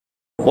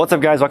What's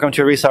up guys, welcome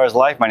to Reseller's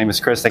Life. My name is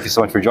Chris, thank you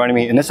so much for joining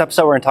me. In this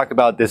episode we're going to talk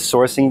about this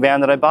sourcing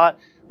van that I bought.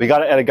 We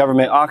got it at a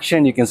government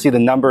auction. You can see the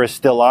number is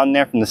still on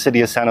there from the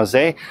city of San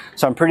Jose.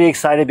 So I'm pretty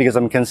excited because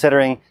I'm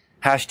considering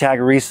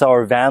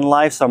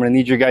 #resellervanlife. So I'm going to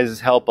need your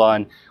guys' help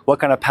on what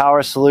kind of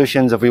power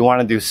solutions, if we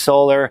want to do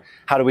solar,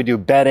 how do we do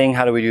bedding,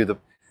 how do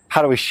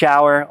we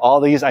shower,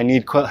 all these I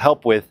need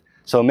help with.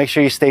 So make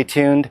sure you stay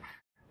tuned,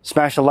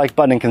 smash the like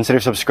button and consider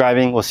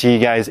subscribing. We'll see you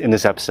guys in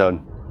this episode.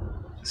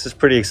 This is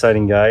pretty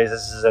exciting, guys.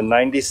 This is a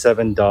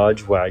 97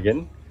 Dodge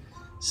wagon.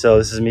 So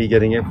this is me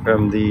getting it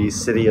from the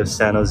city of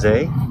San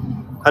Jose.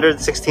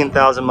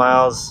 116,000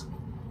 miles.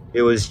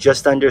 It was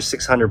just under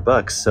 600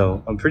 bucks.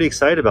 So I'm pretty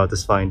excited about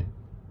this find.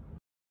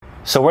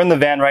 So we're in the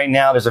van right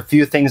now. There's a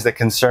few things that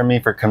concern me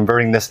for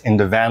converting this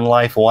into van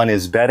life. One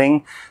is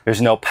bedding.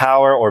 There's no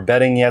power or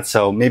bedding yet,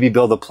 so maybe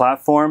build a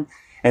platform.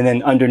 And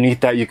then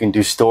underneath that, you can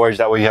do storage.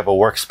 That way you have a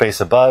workspace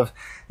above.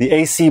 The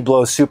AC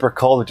blows super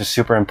cold, which is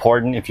super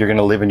important if you're going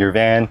to live in your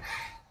van.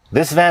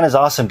 This van is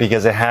awesome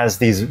because it has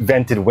these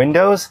vented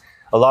windows.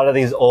 A lot of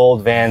these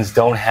old vans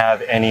don't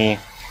have any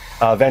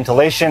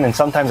ventilation, and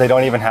sometimes they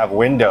don't even have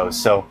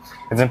windows. So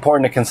it's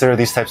important to consider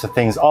these types of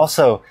things.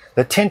 Also,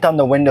 the tint on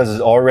the windows is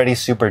already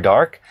super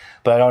dark,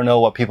 but I don't know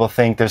what people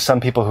think. There's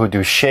some people who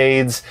do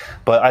shades,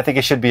 but I think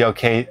it should be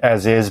okay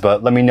as is.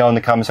 But let me know in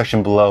the comment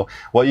section below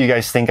what you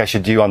guys think I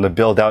should do on the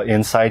build out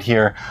inside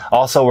here.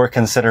 Also, we're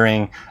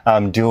considering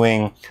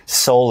doing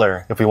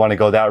solar if we want to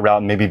go that route,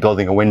 and maybe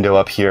building a window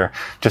up here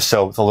just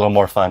so it's a little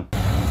more fun.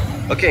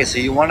 Okay, so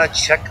you want to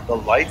check the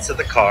lights of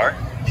the car.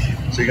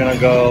 So you're going to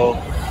go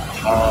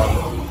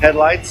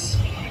headlights,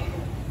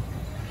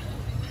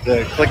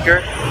 the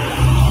clicker,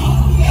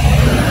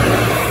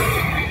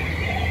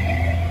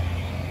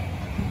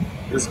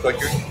 this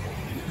clicker.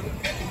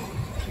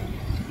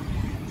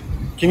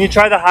 Can you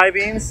try the high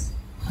beams?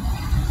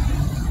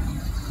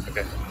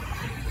 Okay.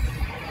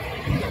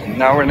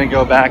 Now we're going to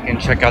go back and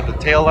check out the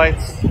tail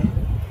lights. Let's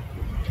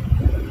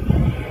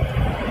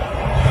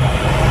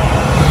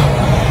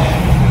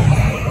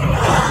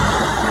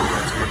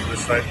go to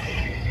this side.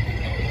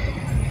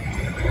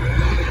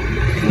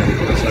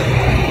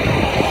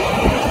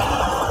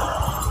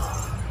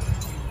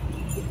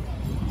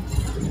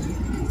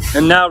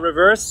 And now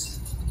reverse.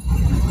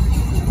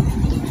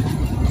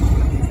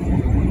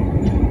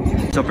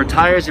 So for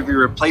tires, if you're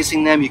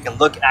replacing them, you can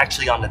look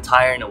actually on the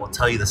tire and it will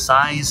tell you the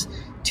size.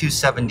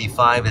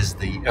 275 is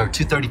the, or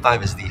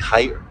 235 is the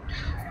height.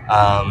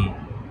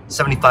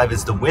 75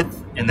 is the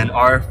width, and then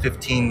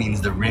R15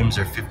 means the rims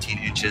are 15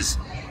 inches.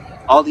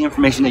 All the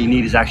information that you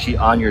need is actually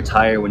on your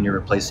tire when you're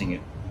replacing it.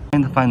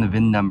 Trying to find the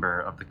VIN number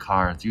of the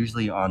car. It's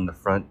usually on the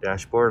front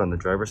dashboard on the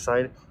driver's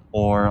side,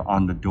 or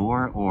on the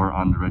door, or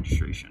on the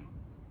registration.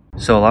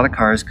 So a lot of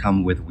cars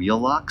come with wheel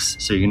locks,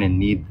 so you're going to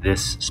need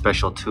this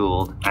special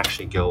tool to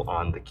actually go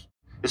on the key.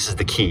 This is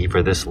the key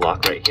for this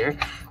lock right here.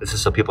 This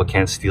is so people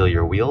can't steal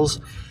your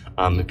wheels.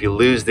 If you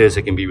lose this,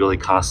 it can be really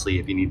costly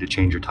if you need to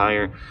change your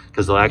tire,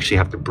 because they'll actually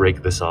have to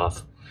break this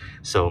off.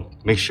 So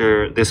make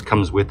sure this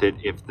comes with it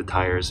if the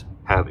tires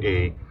have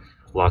a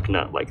lock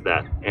nut like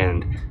that.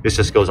 And this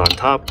just goes on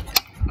top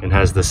and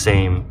has the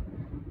same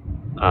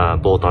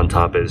bolt on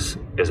top as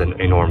a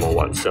normal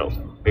one. So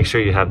make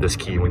sure you have this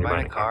key when you're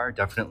buying a car.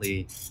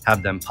 Definitely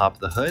have them pop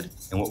the hood.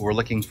 And what we're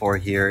looking for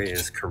here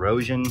is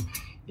corrosion.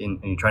 And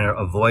you're trying to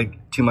avoid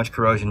too much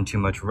corrosion, too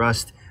much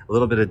rust. A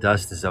little bit of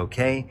dust is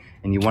okay.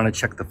 And you want to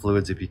check the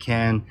fluids if you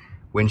can.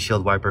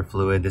 Windshield wiper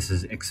fluid, this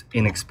is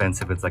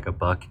inexpensive. It's like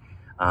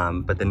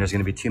 $1. But then there's going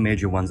to be two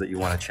major ones that you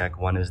want to check.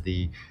 One is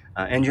the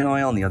engine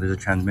oil, and the other is the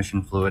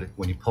transmission fluid.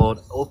 When you pull it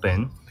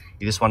open,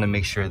 you just want to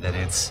make sure that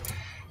it's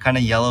kind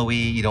of yellowy.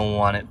 You don't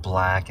want it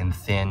black and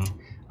thin.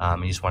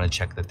 You just want to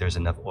check that there's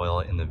enough oil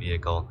in the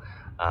vehicle.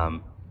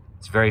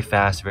 It's very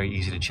fast, very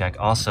easy to check.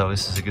 Also,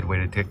 this is a good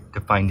way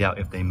to find out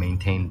if they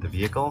maintain the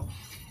vehicle.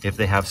 If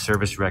they have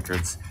service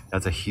records,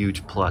 that's a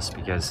huge plus,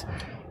 because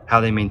how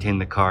they maintain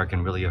the car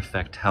can really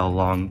affect how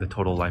long the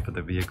total life of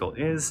the vehicle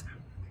is.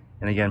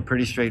 And again,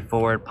 pretty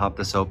straightforward. Pop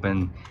this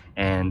open,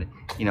 and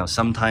you know,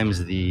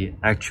 sometimes the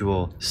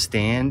actual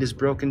stand is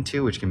broken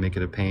too, which can make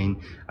it a pain.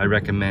 I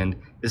recommend,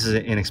 this is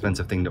an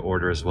inexpensive thing to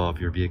order as well if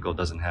your vehicle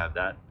doesn't have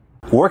that.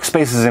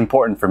 Workspace is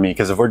important for me,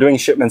 because if we're doing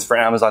shipments for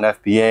Amazon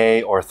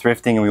FBA or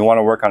thrifting and we want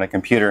to work on a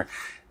computer,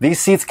 these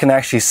seats can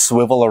actually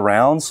swivel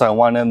around. So I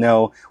want to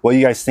know what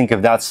you guys think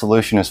of that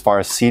solution as far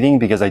as seating,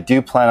 because I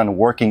do plan on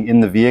working in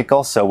the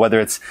vehicle. So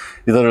whether it's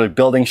literally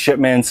building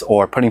shipments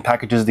or putting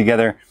packages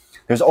together,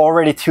 there's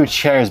already 2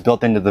 chairs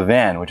built into the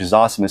van, which is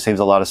awesome. It saves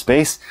a lot of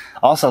space.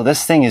 Also,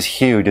 this thing is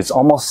huge. It's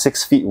almost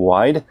 6 feet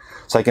wide,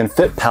 so I can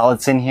fit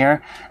pallets in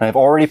here. And I've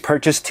already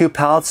purchased 2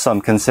 pallets, so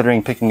I'm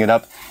considering picking it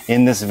up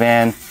in this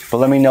van. But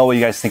let me know what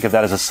you guys think of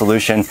that as a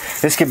solution.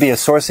 This could be a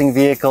sourcing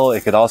vehicle.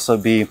 It could also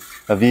be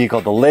a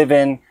vehicle to live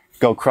in,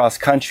 go cross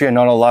country. I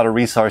know a lot of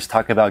resellers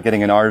talk about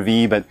getting an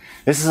RV, but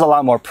this is a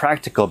lot more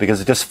practical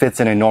because it just fits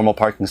in a normal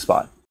parking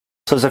spot.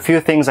 So there's a few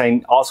things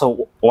I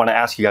also want to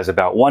ask you guys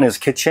about. One is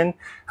kitchen.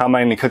 How am I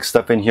going to cook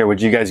stuff in here?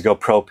 Would you guys go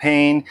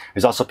propane?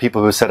 There's also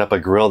people who set up a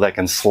grill that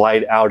can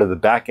slide out of the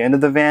back end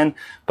of the van.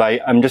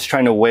 But I'm just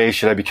trying to weigh,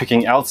 should I be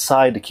cooking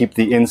outside to keep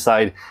the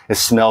inside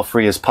as smell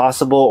free as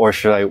possible? Or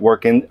should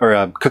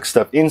I cook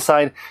stuff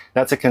inside?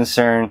 That's a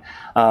concern.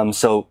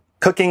 So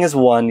cooking is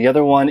one. The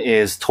other one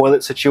is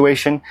toilet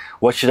situation.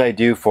 What should I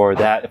do for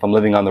that if I'm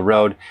living on the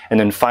road? And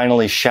then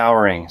finally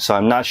showering. So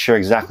I'm not sure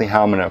exactly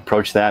how I'm going to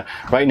approach that.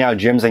 Right now,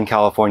 gyms in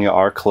California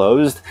are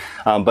closed.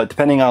 But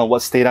depending on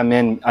what state I'm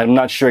in, I'm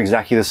not sure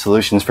exactly the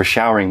solutions for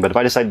showering. But if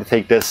I decide to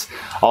take this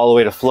all the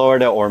way to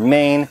Florida or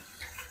Maine,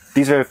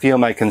 these are a few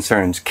of my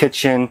concerns: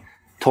 kitchen,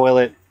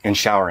 toilet, and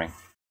showering.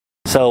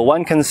 So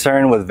one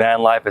concern with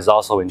van life is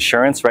also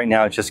insurance. Right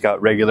now, it's just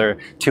got regular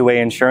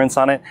two-way insurance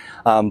on it.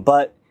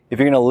 But if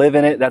you're going to live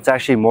in it, that's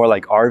actually more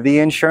like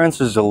RV insurance,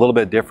 which is a little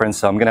bit different.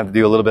 So I'm going to have to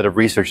do a little bit of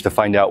research to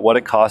find out what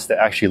it costs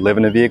to actually live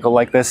in a vehicle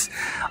like this.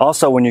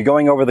 Also, when you're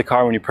going over the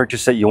car, when you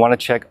purchase it, you want to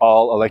check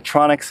all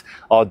electronics,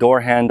 all door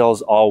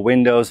handles, all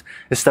windows.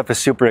 This stuff is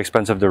super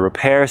expensive to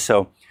repair.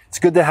 So it's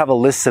good to have a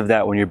list of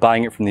that when you're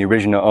buying it from the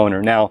original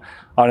owner. Now,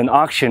 on an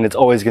auction, it's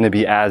always going to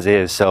be as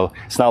is. So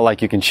it's not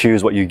like you can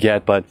choose what you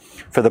get. But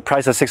for the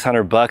price of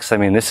 $600, I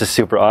mean, this is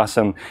super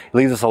awesome. It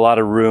leaves us a lot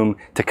of room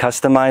to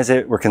customize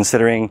it. We're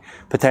considering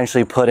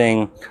potentially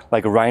putting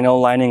like a rhino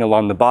lining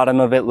along the bottom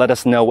of it. Let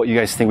us know what you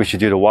guys think we should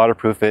do to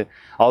waterproof it.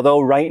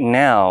 Although right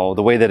now,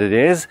 the way that it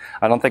is,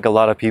 I don't think a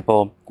lot of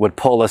people would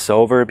pull us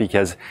over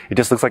because it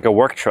just looks like a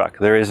work truck.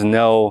 There is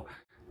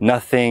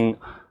nothing,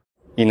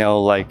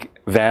 like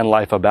van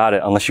life about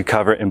it, unless you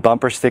cover it in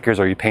bumper stickers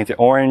or you paint it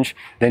orange.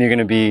 Then you're going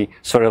to be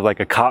sort of like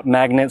a cop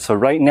magnet. So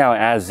right now,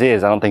 as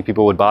is, I don't think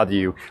people would bother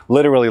you.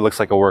 Literally looks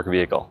like a work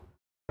vehicle.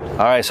 All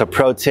right, so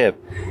pro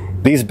tip.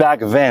 These back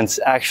vents,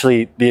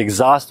 actually, the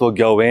exhaust will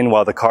go in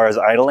while the car is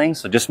idling.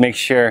 So just make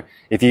sure,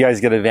 if you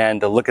guys get a van,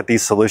 to look at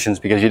these solutions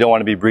because you don't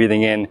want to be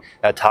breathing in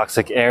that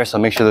toxic air. So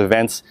make sure the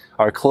vents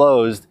are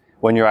closed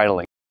when you're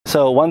idling.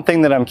 So one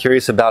thing that I'm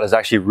curious about is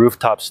actually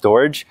rooftop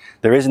storage.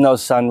 There is no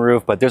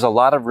sunroof, but there's a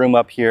lot of room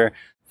up here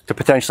to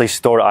potentially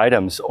store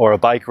items, or a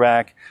bike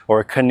rack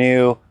or a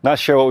canoe. Not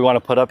sure what we want to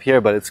put up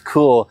here, but it's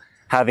cool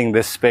having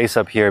this space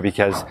up here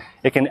because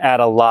it can add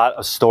a lot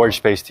of storage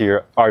space to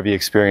your RV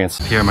experience.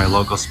 Here, my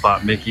local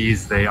spot,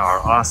 Mickey's. They are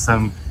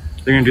awesome.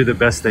 They're gonna do the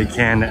best they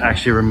can to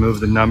actually remove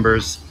the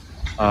numbers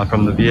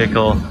from the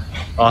vehicle.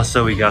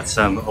 Also, we got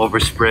some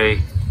overspray,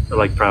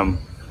 like from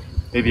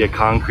maybe a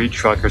concrete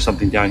truck or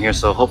something down here.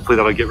 So hopefully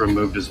that'll get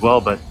removed as well,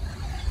 but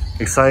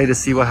excited to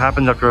see what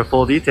happens after a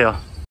full detail.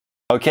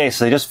 Okay,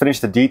 so they just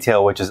finished the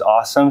detail, which is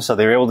awesome. So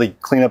they were able to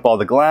clean up all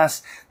the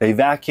glass, they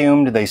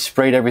vacuumed, they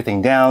sprayed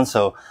everything down.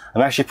 So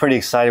I'm actually pretty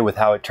excited with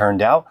how it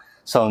turned out.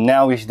 So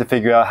now we need to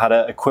figure out how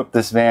to equip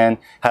this van,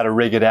 how to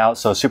rig it out.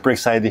 So super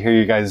excited to hear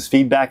you guys'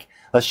 feedback.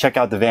 Let's check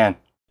out the van.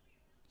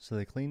 So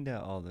they cleaned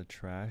out all the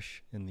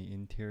trash in the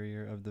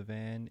interior of the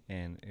van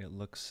and it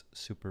looks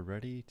super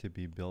ready to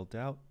be built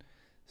out.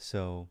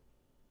 So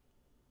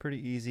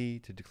pretty easy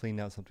to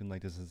clean out something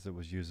like this since it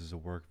was used as a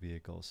work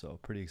vehicle. So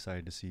pretty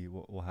excited to see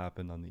what will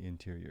happen on the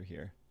interior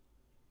here.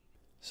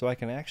 So I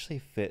can actually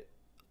fit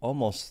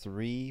almost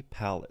 3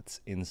 pallets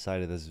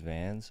inside of this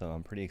van. So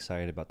I'm pretty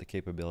excited about the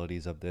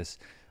capabilities of this.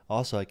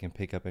 Also, I can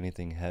pick up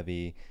anything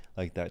heavy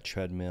like that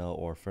treadmill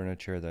or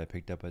furniture that I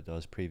picked up at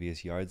those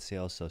previous yard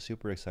sales. So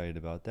super excited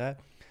about that.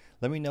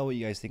 Let me know what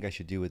you guys think I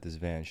should do with this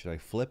van. Should I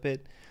flip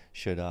it?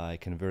 Should I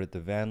convert it to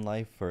van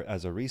life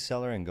as a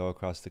reseller and go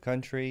across the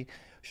country?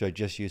 Should I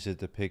just use it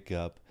to pick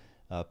up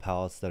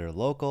pallets that are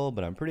local?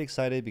 But I'm pretty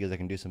excited because I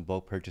can do some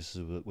bulk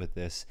purchases with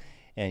this.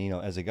 And,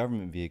 as a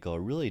government vehicle,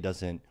 it really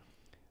doesn't,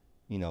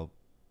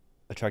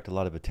 attract a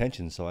lot of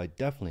attention. So I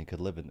definitely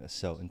could live in this.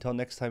 So until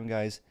next time,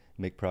 guys,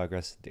 make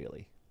progress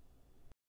daily.